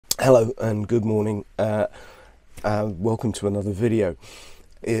Hello and good morning. Welcome to another video.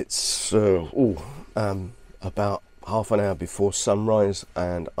 It's about half an hour before sunrise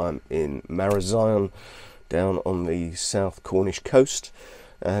and I'm in MARAZION down on the south Cornish coast,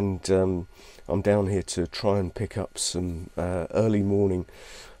 and I'm down here to try and pick up some early morning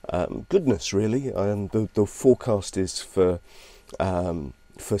goodness really. The forecast is for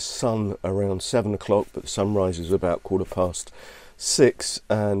sun around 7 o'clock, but the sunrise is about 6:15,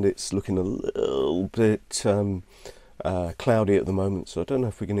 and it's looking a little bit cloudy at the moment, so I don't know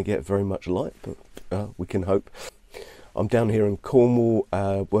if we're going to get very much light, but we can hope. I'm down here in Cornwall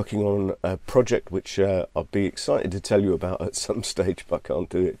working on a project which I'll be excited to tell you about at some stage, but I can't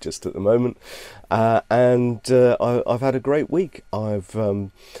do it just at the moment. And I've had a great week. I've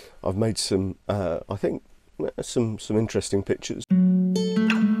made some I think some interesting pictures.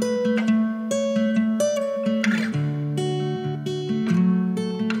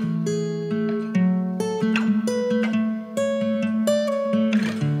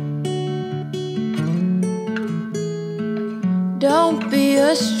 Don't be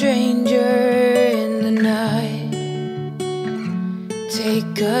a stranger in the night.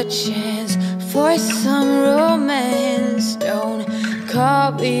 Take a chance for some romance. Don't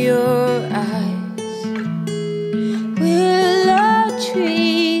cover your eyes. Willow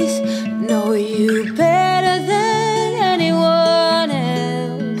trees know you better than anyone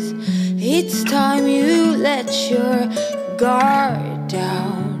else. It's time you let your guard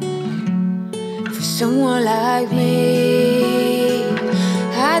down for someone like me.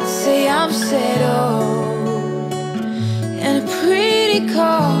 I'd say I'm settled and pretty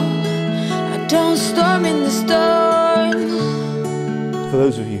calm. I don't storm in the storm. For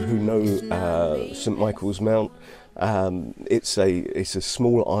those of you who know St Michael's Mount, it's a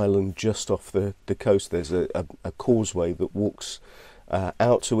small island just off the coast. There's a causeway that walks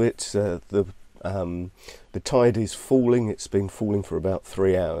out to it. The tide is falling. It's been falling for about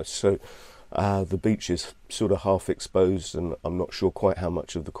 3 hours, so the beach is sort of half exposed, and I'm not sure quite how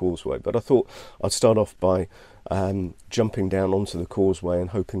much of the causeway, but I thought I'd start off by jumping down onto the causeway and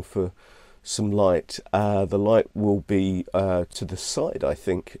hoping for some light. The light will be to the side, I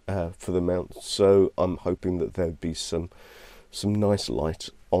think, for the mount, so I'm hoping that there'd be some nice light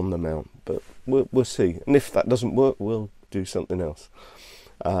on the mount, but we'll see. And if that doesn't work, we'll do something else.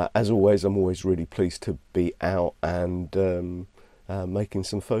 As always, I'm always really pleased to be out and making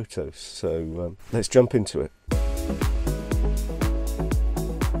some photos, so let's jump into it.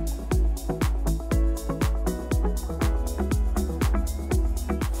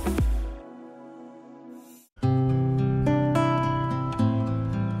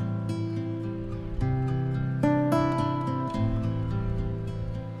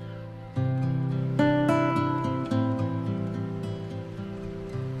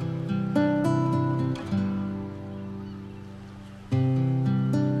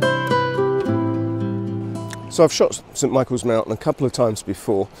 So I've shot St Michael's Mountain a couple of times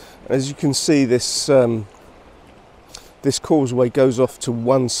before. As you can see, this this causeway goes off to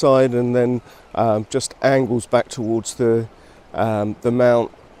one side and then just angles back towards the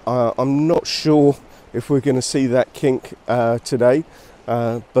mount. I'm not sure if we're going to see that kink today,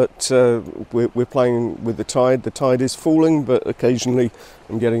 but we're playing with the tide. The tide is falling, but occasionally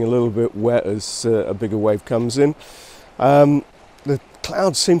I'm getting a little bit wet as a bigger wave comes in. The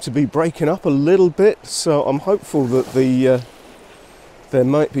clouds seem to be breaking up a little bit, so I'm hopeful that there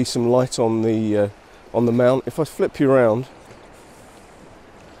might be some light on the mount. If I flip you around,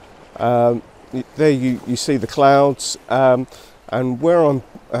 there you see the clouds, and where I'm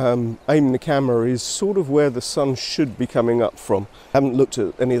aiming the camera is sort of where the sun should be coming up from. I haven't looked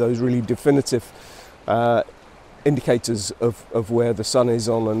at any of those really definitive indicators of where the sun is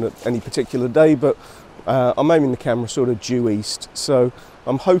on any particular day, but I'm aiming the camera sort of due east, so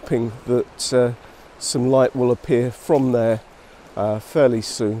I'm hoping that some light will appear from there fairly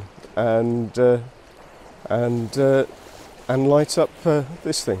soon and light up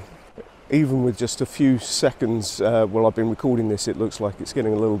this thing. Even with just a few seconds while I've been recording this, it looks like it's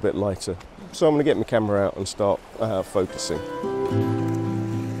getting a little bit lighter. So I'm going to get my camera out and start focusing.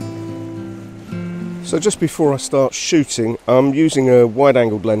 So just before I start shooting, I'm using a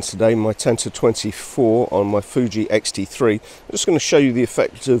wide-angled lens today, my 10-24 on my Fuji X-T3. I'm just going to show you the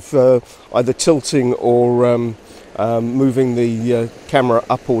effect of either tilting or moving the camera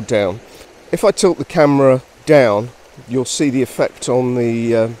up or down. If I tilt the camera down, you'll see the effect on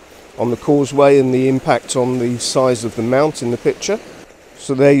the causeway and the impact on the size of the mount in the picture.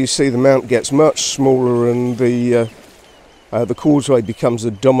 So there you see the mount gets much smaller and the causeway becomes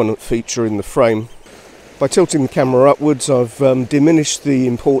a dominant feature in the frame. By tilting the camera upwards, I've diminished the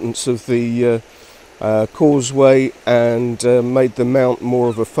importance of the causeway and made the mount more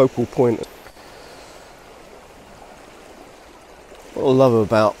of a focal point. What I love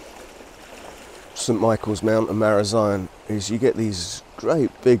about St Michael's Mount and MARAZION is you get these great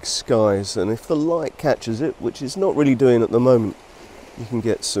big skies, and if the light catches it, which it's not really doing at the moment, you can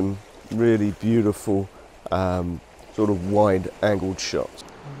get some really beautiful sort of wide angled shots.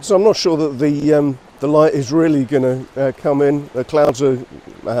 So I'm not sure that the light is really going to come in. The clouds are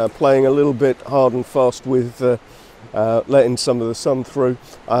playing a little bit hard and fast with letting some of the sun through.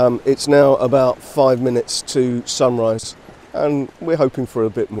 It's now about 5 minutes to sunrise, and we're hoping for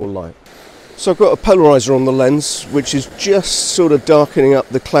a bit more light. So I've got a polarizer on the lens, which is just sort of darkening up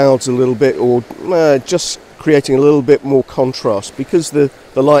the clouds a little bit, or just creating a little bit more contrast. Because the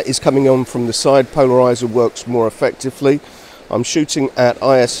light is coming on from the side, polarizer works more effectively. I'm shooting at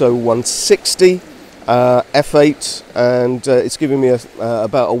ISO 160 f8, and it's giving me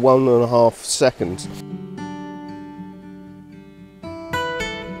about a 1.5 seconds.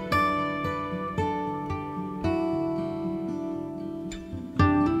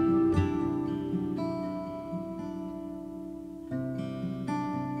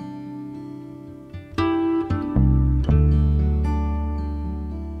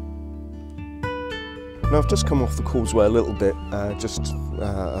 Now I've just come off the causeway a little bit, just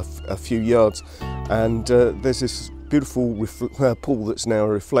a few yards, and there's this beautiful pool that's now a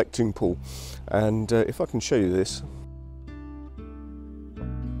reflecting pool, and if I can show you this,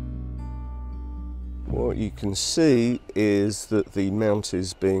 what you can see is that the mount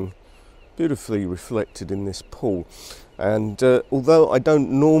is being beautifully reflected in this pool. And although I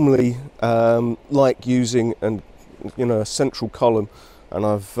don't normally like using a central column, and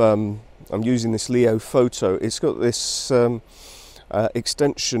I'm using this Leofoto, it's got this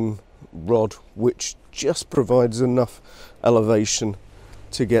extension rod which just provides enough elevation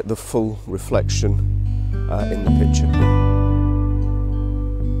to get the full reflection in the picture.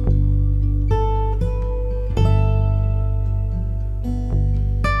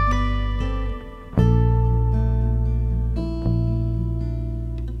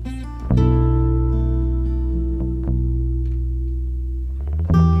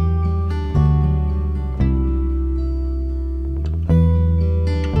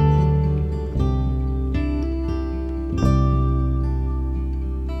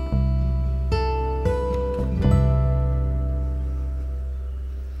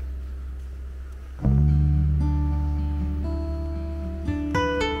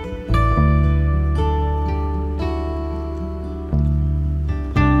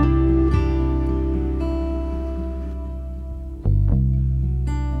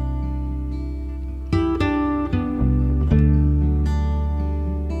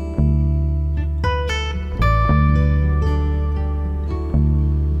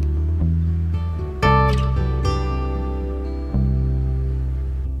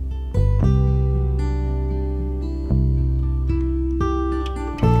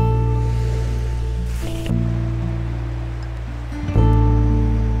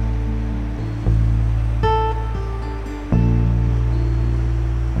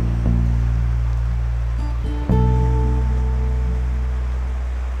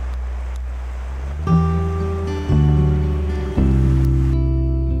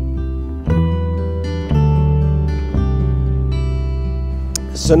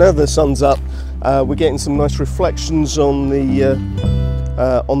 So now the sun's up, we're getting some nice reflections on the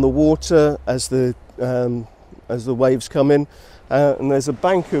water as the waves come in, and there's a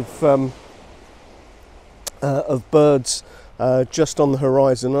bank of birds just on the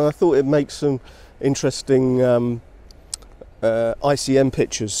horizon. And I thought it'd make some interesting ICM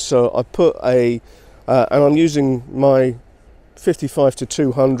pictures. So I put and I'm using my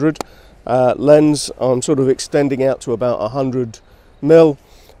 55-200 lens. I'm sort of extending out to about 100mm.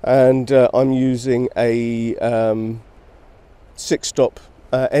 And I'm using a 6-stop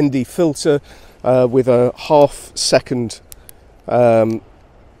ND filter with a 1/2 second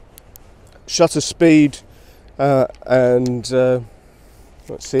shutter speed, and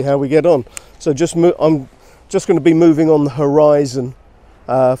let's see how we get on. So I'm just going to be moving on the horizon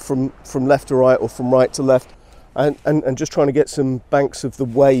from left to right or from right to left, and just trying to get some banks of the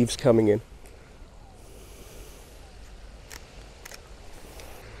waves coming in.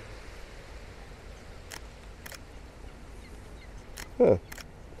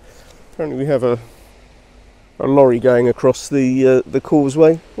 Apparently we have a lorry going across the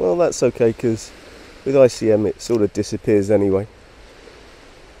causeway. Well, that's okay, because with ICM it sort of disappears anyway.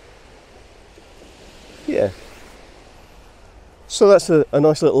 Yeah. So that's a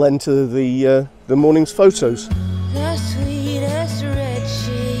nice little end to the morning's photos. The sweetest red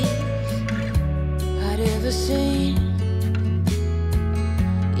cheese I'd ever seen.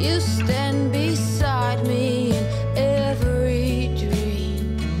 You stand beside me in every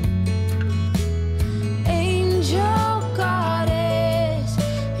dream. Angel goddess,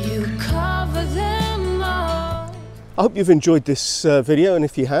 you cover them all. I hope you've enjoyed this video, and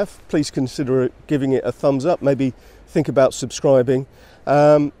if you have, please consider giving it a thumbs up. Maybe think about subscribing,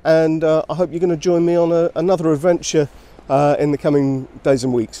 and I hope you're going to join me on another adventure in the coming days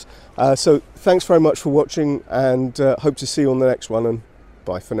and weeks. So thanks very much for watching, and hope to see you on the next one, and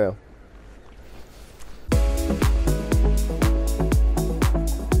bye for now.